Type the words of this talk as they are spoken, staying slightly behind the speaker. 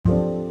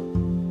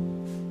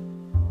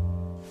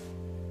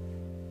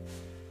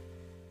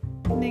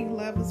evening,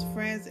 lovers,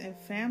 friends, and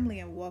family,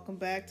 and welcome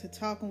back to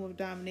Talking with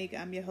Dominique.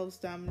 I'm your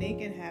host,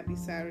 Dominique, and happy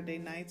Saturday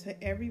night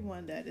to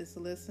everyone that is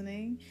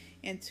listening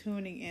and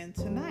tuning in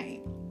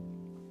tonight.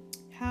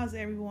 How's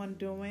everyone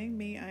doing?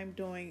 Me, I'm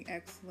doing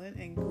excellent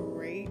and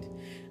great.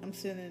 I'm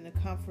sitting in the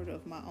comfort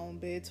of my own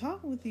bed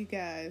talking with you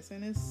guys,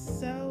 and it's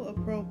so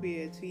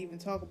appropriate to even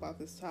talk about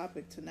this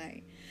topic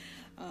tonight.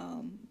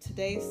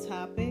 Today's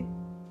topic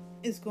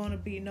is going to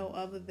be no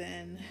other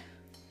than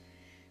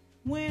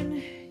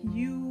when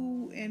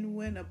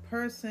a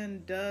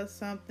person does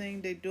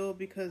something, they do it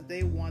because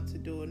they want to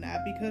do it, not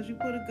because you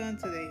put a gun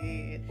to their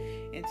head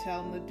and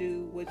tell them to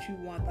do what you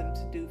want them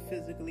to do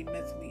physically,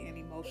 mentally, and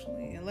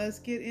emotionally. And let's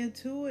get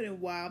into it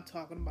and why I'm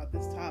talking about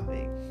this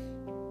topic.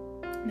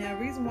 Now,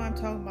 the reason why I'm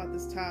talking about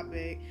this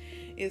topic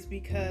is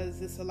because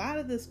there's a lot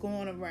of this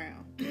going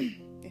around.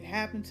 It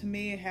happened to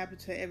me, it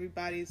happened to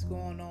everybody. It's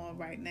going on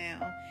right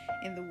now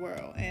in the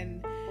world.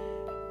 And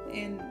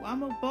I'm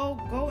going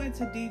to go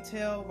into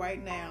detail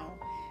right now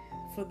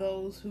for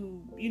those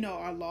who,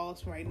 are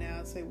lost right now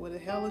and say, what the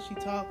hell is she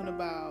talking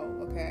about?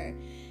 Okay.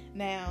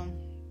 Now,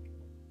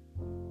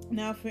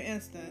 for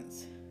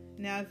instance,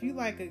 if you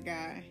like a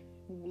guy,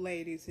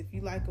 ladies, if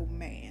you like a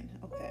man,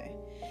 okay,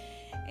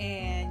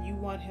 and you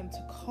want him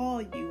to call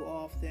you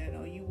often,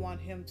 or you want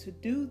him to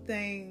do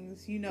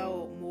things,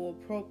 more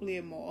appropriately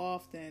and more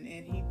often,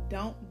 and he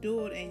don't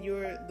do it, and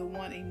you're the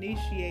one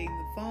initiating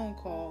the phone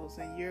calls,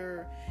 and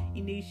you're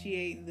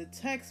initiating the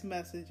text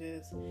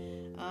messages,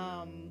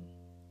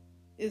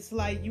 it's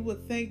like you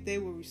would think they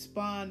would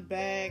respond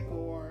back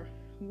or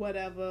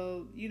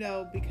whatever,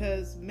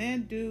 because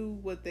men do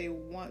what they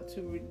want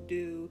to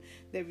do.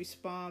 They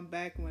respond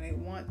back when they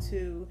want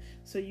to.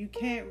 So you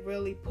can't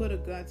really put a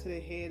gun to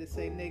their head and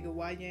say, nigga,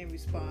 why you ain't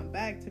respond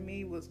back to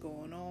me? What's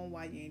going on?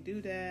 Why you ain't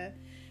do that?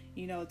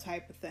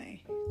 Type of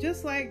thing.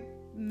 Just like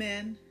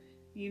men,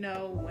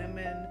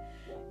 women,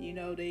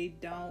 they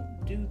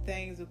don't do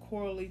things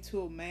accordingly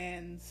to a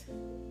man's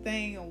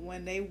thing or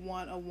when they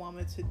want a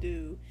woman to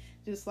do.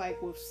 Just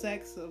like with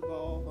sex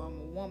involved, a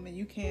woman,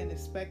 you can't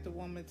expect a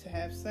woman to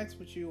have sex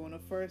with you on a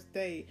first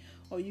date,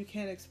 or you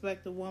can't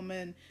expect a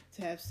woman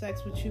to have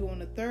sex with you on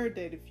the third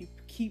date if you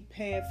keep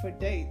paying for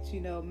dates.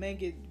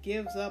 Men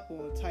gives up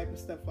on type of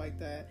stuff like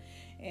that.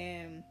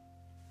 And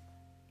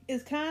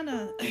it's kind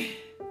of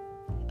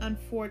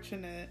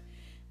unfortunate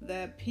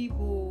that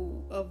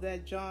people of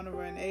that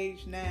genre and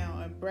age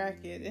now and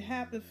bracket, it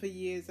happened for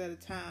years at a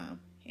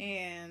time.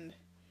 And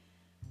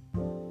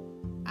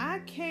I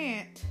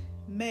can't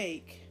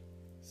make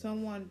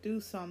someone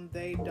do something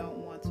they don't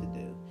want to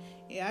do.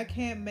 I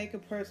can't make a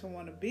person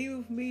want to be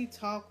with me,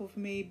 talk with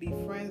me, be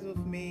friends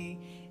with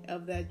me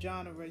of that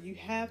genre. You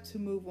have to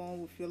move on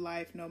with your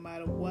life no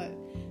matter what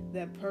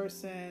that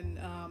person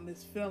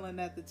is feeling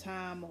at the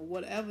time or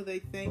whatever they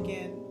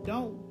thinking.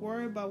 Don't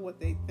worry about what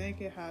they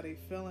thinking, how they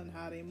feeling,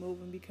 how they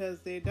moving, because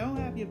they don't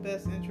have your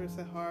best interests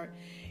at heart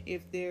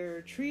if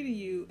they're treating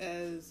you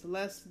as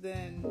less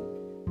than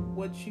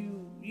what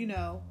you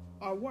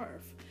are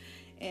worth.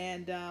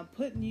 And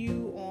putting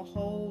you on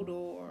hold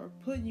or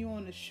putting you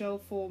on the show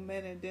for a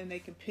minute, then they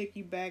can pick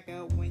you back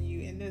up when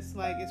and it's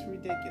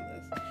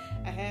ridiculous.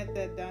 I had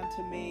that done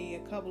to me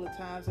a couple of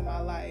times in my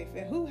life,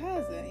 and who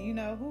hasn't?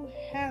 Who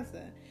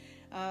hasn't?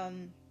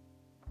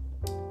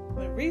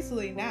 But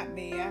recently, not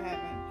me. I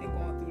haven't been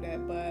going through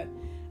that, but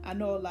I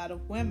know a lot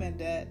of women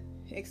that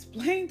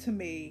explain to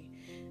me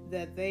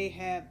that they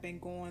have been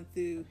going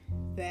through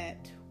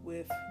that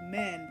with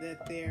men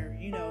that they're,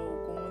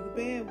 going to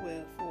bed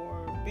with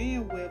or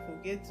being with or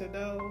get to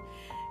know,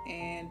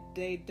 and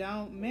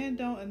men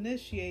don't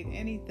initiate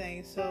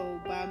anything. So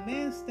by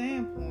men's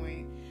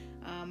standpoint,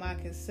 I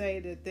can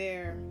say that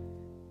they're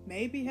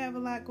maybe have a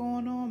lot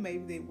going on,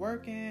 maybe they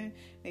working,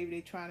 maybe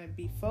they trying to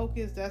be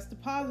focused. That's the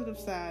positive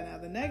side. Now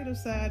the negative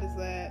side is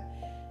that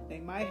they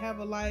might have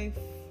a life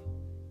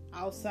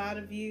outside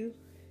of you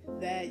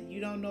that you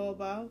don't know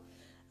about.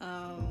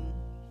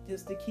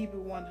 Just to keep it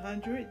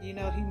 100, he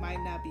might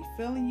not be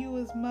feeling you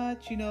as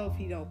much, if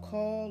he don't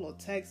call or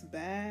text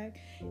back.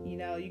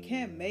 You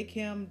can't make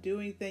him do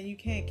anything. You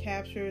can't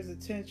capture his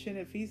attention.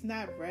 If he's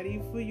not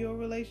ready for your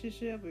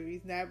relationship, if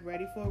he's not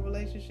ready for a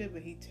relationship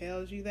and he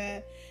tells you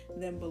that,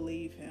 then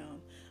believe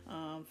him.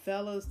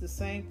 Fellas, the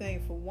same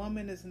thing. If a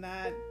woman is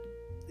not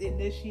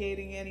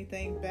initiating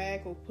anything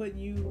back or putting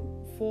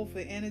you forth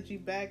the energy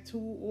back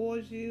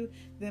towards you,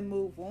 then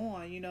move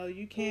on.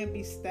 You can't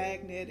be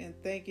stagnant and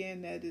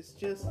thinking that it's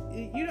just,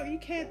 you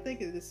can't think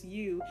that it's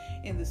you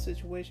in the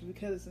situation,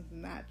 because it's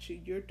not you.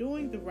 You're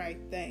doing the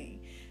right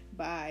thing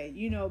by,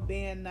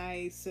 being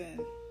nice and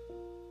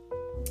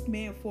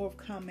being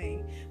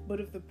forthcoming.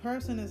 But if the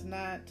person is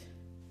not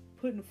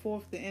putting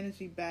forth the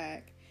energy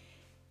back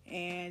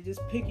and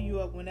just picking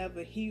you up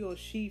whenever he or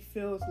she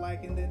feels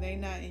like, and then they're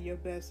not in your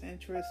best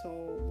interest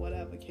or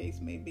whatever case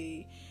may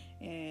be.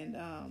 And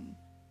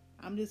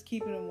I'm just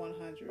keeping it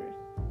 100.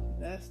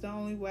 That's the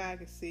only way I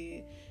can see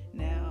it.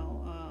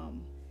 Now,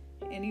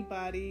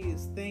 anybody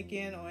is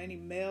thinking or any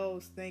male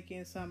is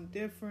thinking something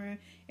different.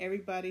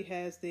 Everybody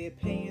has their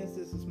opinions.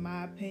 This is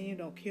my opinion.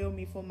 Don't kill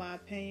me for my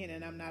opinion,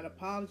 and I'm not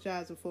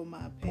apologizing for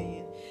my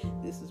opinion.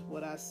 This is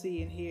what I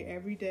see and hear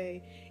every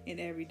day in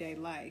everyday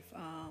life.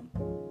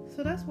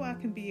 So that's why I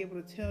can be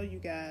able to tell you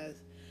guys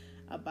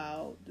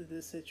about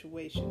this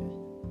situation.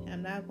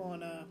 I'm not going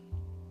to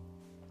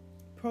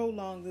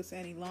prolong this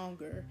any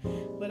longer,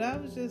 but I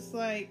was just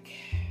like,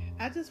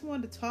 I just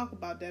wanted to talk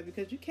about that,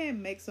 because you can't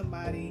make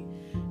somebody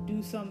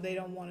do something they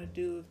don't want to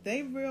do. If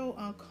they real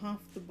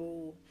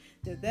uncomfortable,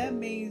 that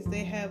means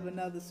they have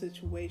another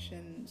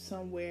situation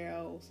somewhere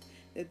else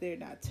that they're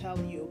not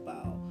telling you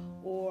about,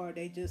 or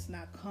they just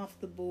not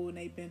comfortable and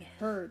they've been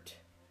hurt,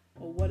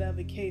 or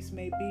whatever case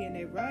may be in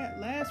their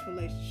last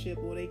relationship,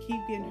 or they keep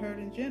getting hurt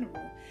in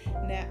general.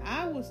 Now,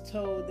 I was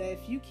told that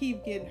if you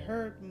keep getting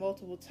hurt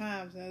multiple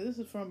times, now this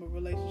is from a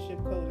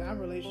relationship coach, I'm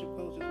a relationship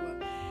coach as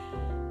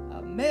well,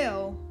 a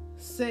male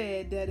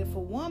said that if a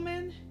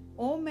woman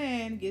or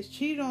man gets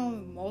cheated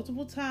on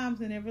multiple times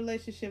in their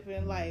relationship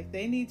in life,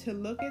 they need to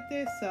look at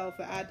themselves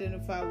and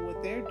identify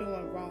what they're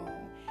doing wrong.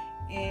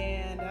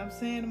 And I'm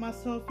saying to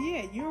myself,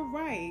 yeah, you're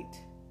right.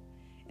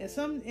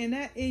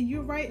 And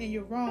you're right and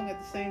you're wrong at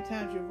the same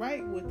time. You're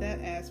right with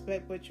that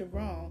aspect, but you're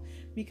wrong,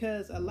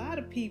 because a lot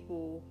of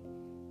people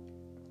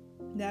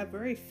not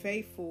very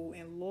faithful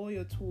and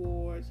loyal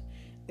towards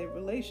their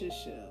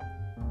relationship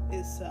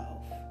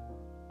itself.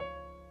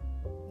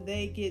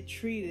 They get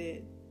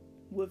treated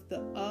with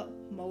the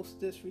utmost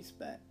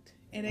disrespect,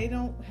 and they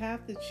don't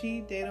have to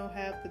cheat. They don't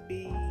have to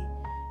be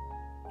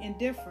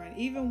indifferent.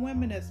 Even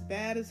women that's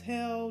bad as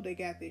hell, they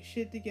got their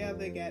shit together,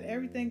 they got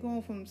everything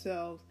going for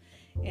themselves,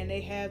 and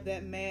they have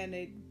that man,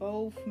 they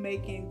both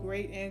making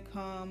great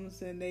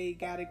incomes and they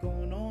got it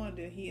going on,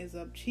 then he ends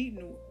up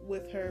cheating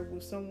with her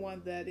with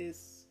someone that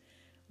is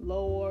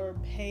lower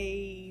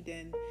paid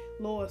and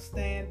lower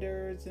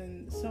standards,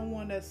 and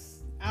someone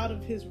that's out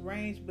of his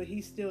range, but he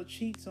still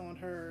cheats on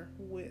her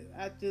with.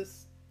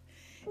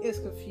 It's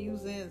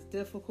confusing, it's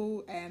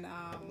difficult, and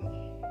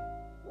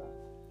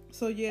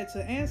so yeah,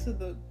 to answer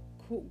the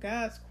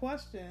guy's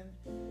question,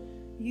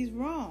 he's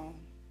wrong.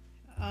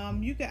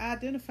 You can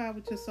identify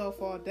with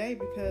yourself all day,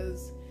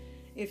 because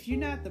if you're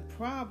not the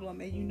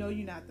problem and you know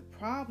you're not the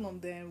problem,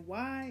 then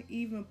why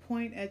even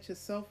point at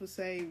yourself and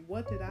say,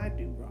 what did I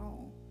do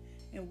wrong?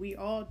 And we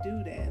all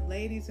do that,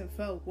 ladies and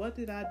fellas. What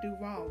did I do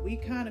wrong? We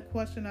kind of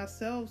question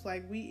ourselves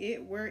like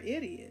we're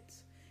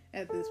idiots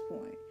at this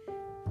point.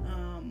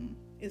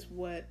 It's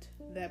what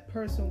that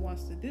person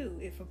wants to do.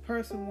 If a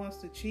person wants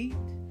to cheat,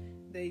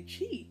 they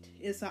cheat.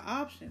 It's an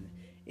option.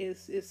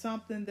 It's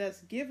something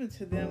that's given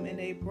to them in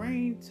their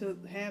brain to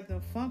have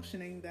them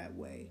functioning that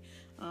way.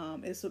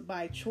 It's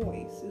by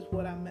choice, is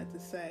what I meant to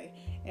say.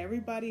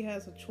 Everybody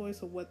has a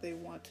choice of what they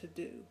want to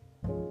do.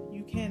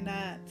 You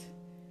cannot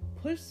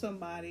push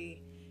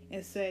somebody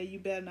and say, you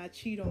better not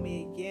cheat on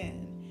me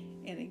again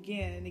and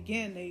again and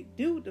again. They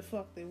do what the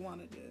fuck they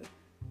want to do.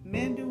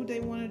 Men do what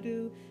they want to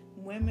do.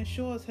 Women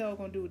sure as hell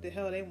gonna do what the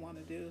hell they want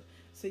to do.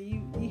 So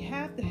you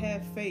have to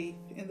have faith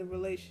in the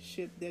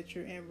relationship that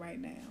you're in right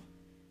now.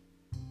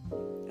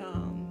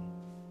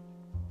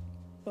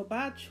 But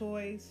by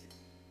choice,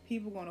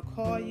 people gonna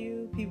call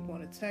you, people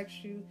gonna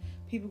text you,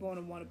 people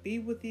gonna want to be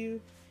with you.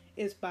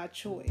 It's by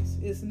choice.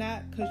 It's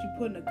not because you're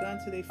putting a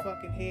gun to their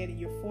fucking head and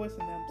you're forcing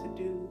them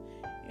to do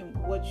and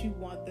what you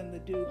want them to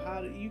do.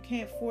 You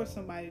can't force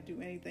somebody to do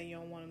anything you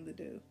don't want them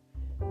to do.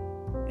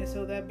 And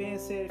so that being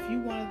said, if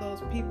you're one of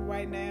those people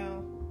right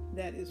now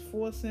that is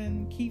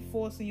keep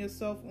forcing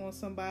yourself on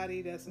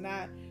somebody that's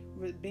not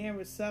being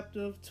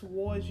receptive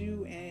towards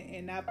you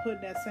and not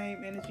putting that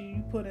same energy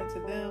you put into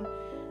them,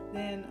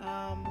 then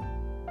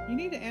you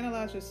need to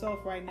analyze yourself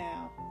right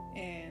now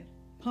and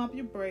pump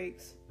your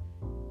brakes,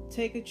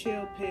 take a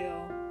chill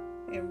pill,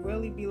 and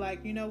really be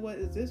like, you know what,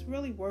 is this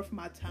really worth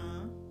my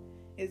time?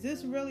 Is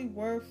this really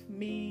worth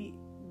me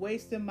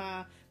wasting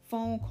my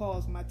phone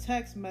calls, my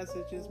text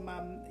messages,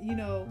 my,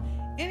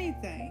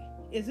 anything?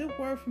 Is it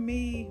worth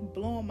me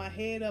blowing my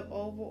head up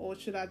over, or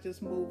should I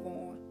just move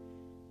on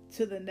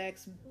to the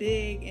next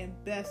big and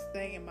best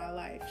thing in my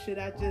life? Should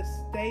I just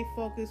stay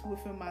focused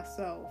within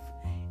myself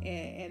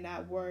and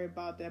not worry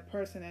about that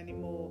person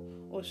anymore?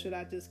 Or should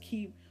I just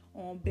keep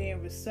on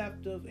being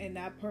receptive and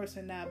that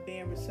person not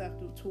being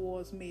receptive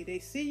towards me? They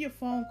see your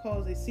phone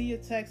calls, they see your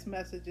text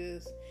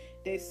messages,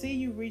 they see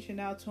you reaching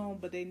out to them,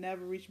 but they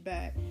never reach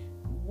back.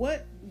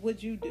 What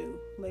would you do,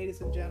 ladies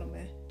and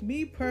gentlemen?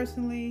 Me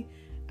personally,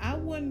 I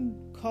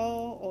wouldn't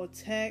call or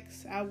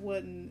text. I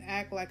wouldn't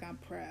act like I'm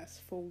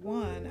pressed. For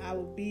one, I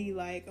would be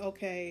like,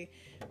 okay,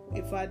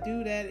 if I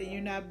do that and you're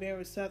not being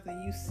receptive,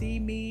 you see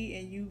me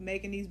and you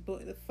making these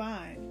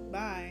fine,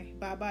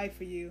 bye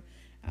for you.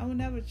 I will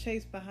never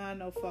chase behind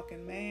no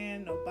fucking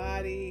man,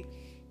 nobody.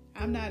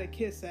 I'm not a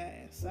kiss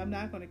ass. I'm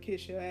not going to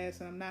kiss your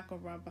ass, and I'm not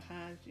going to run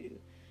behind you.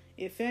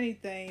 If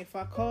anything, if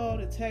I call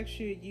to text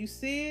you, you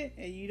see it,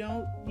 and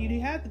you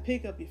have to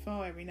pick up your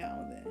phone every now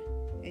and then.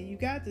 And you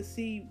got to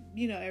see,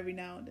 every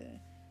now and then.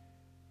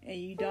 And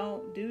you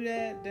don't do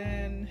that,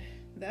 then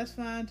that's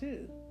fine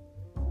too.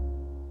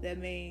 that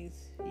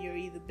means you're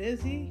either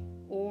busy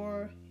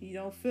or you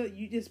don't feel,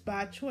 you just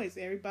by choice.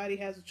 Everybody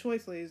has a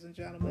choice, ladies and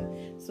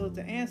gentlemen. So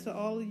to answer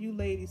all of you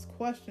ladies'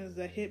 questions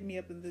that hit me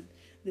up in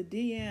the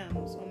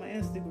DMs on my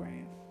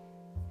Instagram,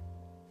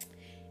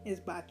 is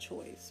by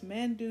choice.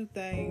 Men do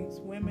things,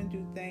 women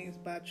do things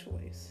by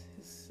choice.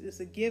 It's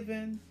a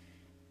given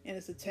and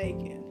it's a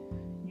taking.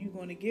 You're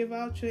going to give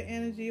out your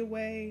energy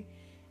away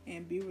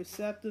and be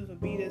receptive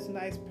and be this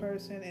nice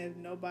person. If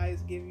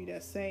nobody's giving you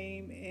that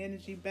same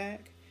energy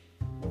back,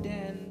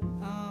 then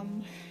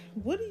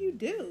what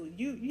do?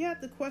 You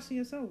have to question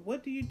yourself.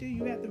 What do?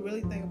 You have to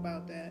really think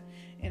about that.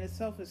 And it's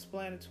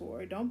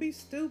self-explanatory. Don't be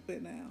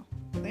stupid now.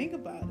 Think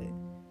about it.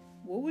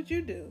 What would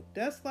you do?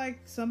 That's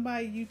like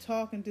somebody you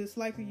talking, just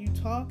like you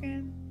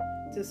talking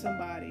to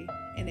somebody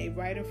and they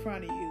right in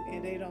front of you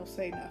and they don't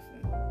say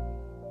nothing.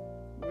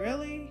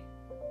 Really?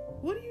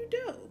 What do you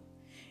do?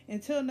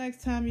 Until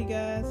next time, you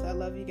guys, I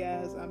love you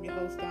guys. I'm your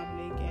host,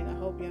 Dominique, and I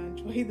hope y'all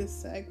enjoy this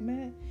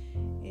segment.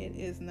 It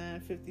is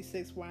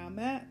 9:56 where I'm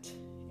at,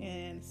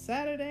 and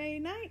Saturday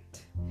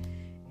night.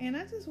 And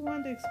I just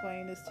wanted to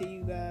explain this to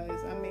you guys.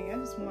 I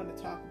just wanted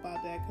to talk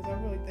about that because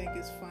I really think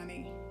it's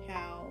funny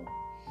how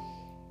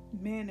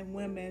men and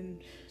women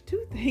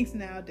do things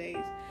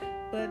nowadays.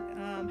 But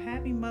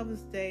happy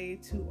Mother's Day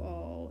to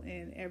all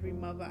and every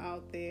mother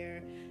out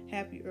there.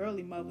 Happy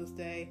early Mother's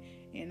Day.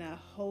 And I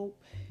hope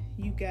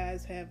you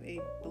guys have a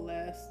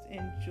blessed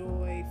and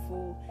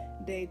joyful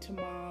day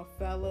tomorrow,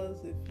 fellas.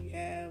 If you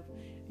have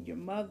your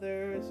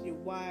mothers, your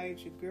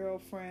wives, your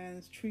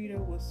girlfriends, treat her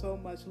with so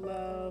much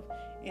love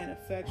and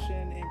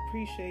affection and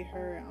appreciate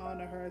her and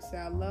honor her. Say,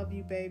 I love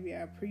you, baby.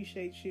 I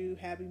appreciate you.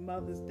 Happy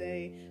Mother's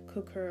Day.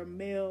 Cook her a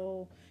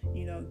meal,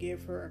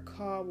 give her a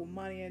card with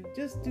money, and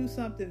just do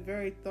something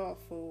very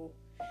thoughtful.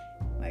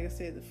 Like I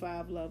said, the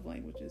 5 love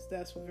languages.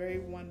 That's a very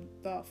one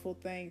thoughtful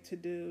thing to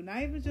do.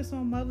 Not even just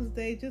on Mother's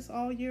Day, just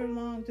all year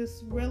long.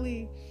 Just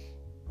really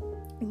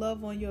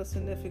love on your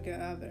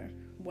significant other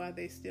while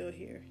they still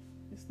here.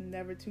 It's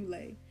never too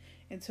late.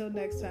 Until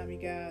next time, you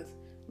guys.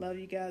 Love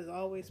you guys.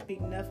 Always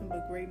speak nothing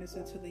but greatness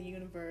into the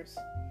universe.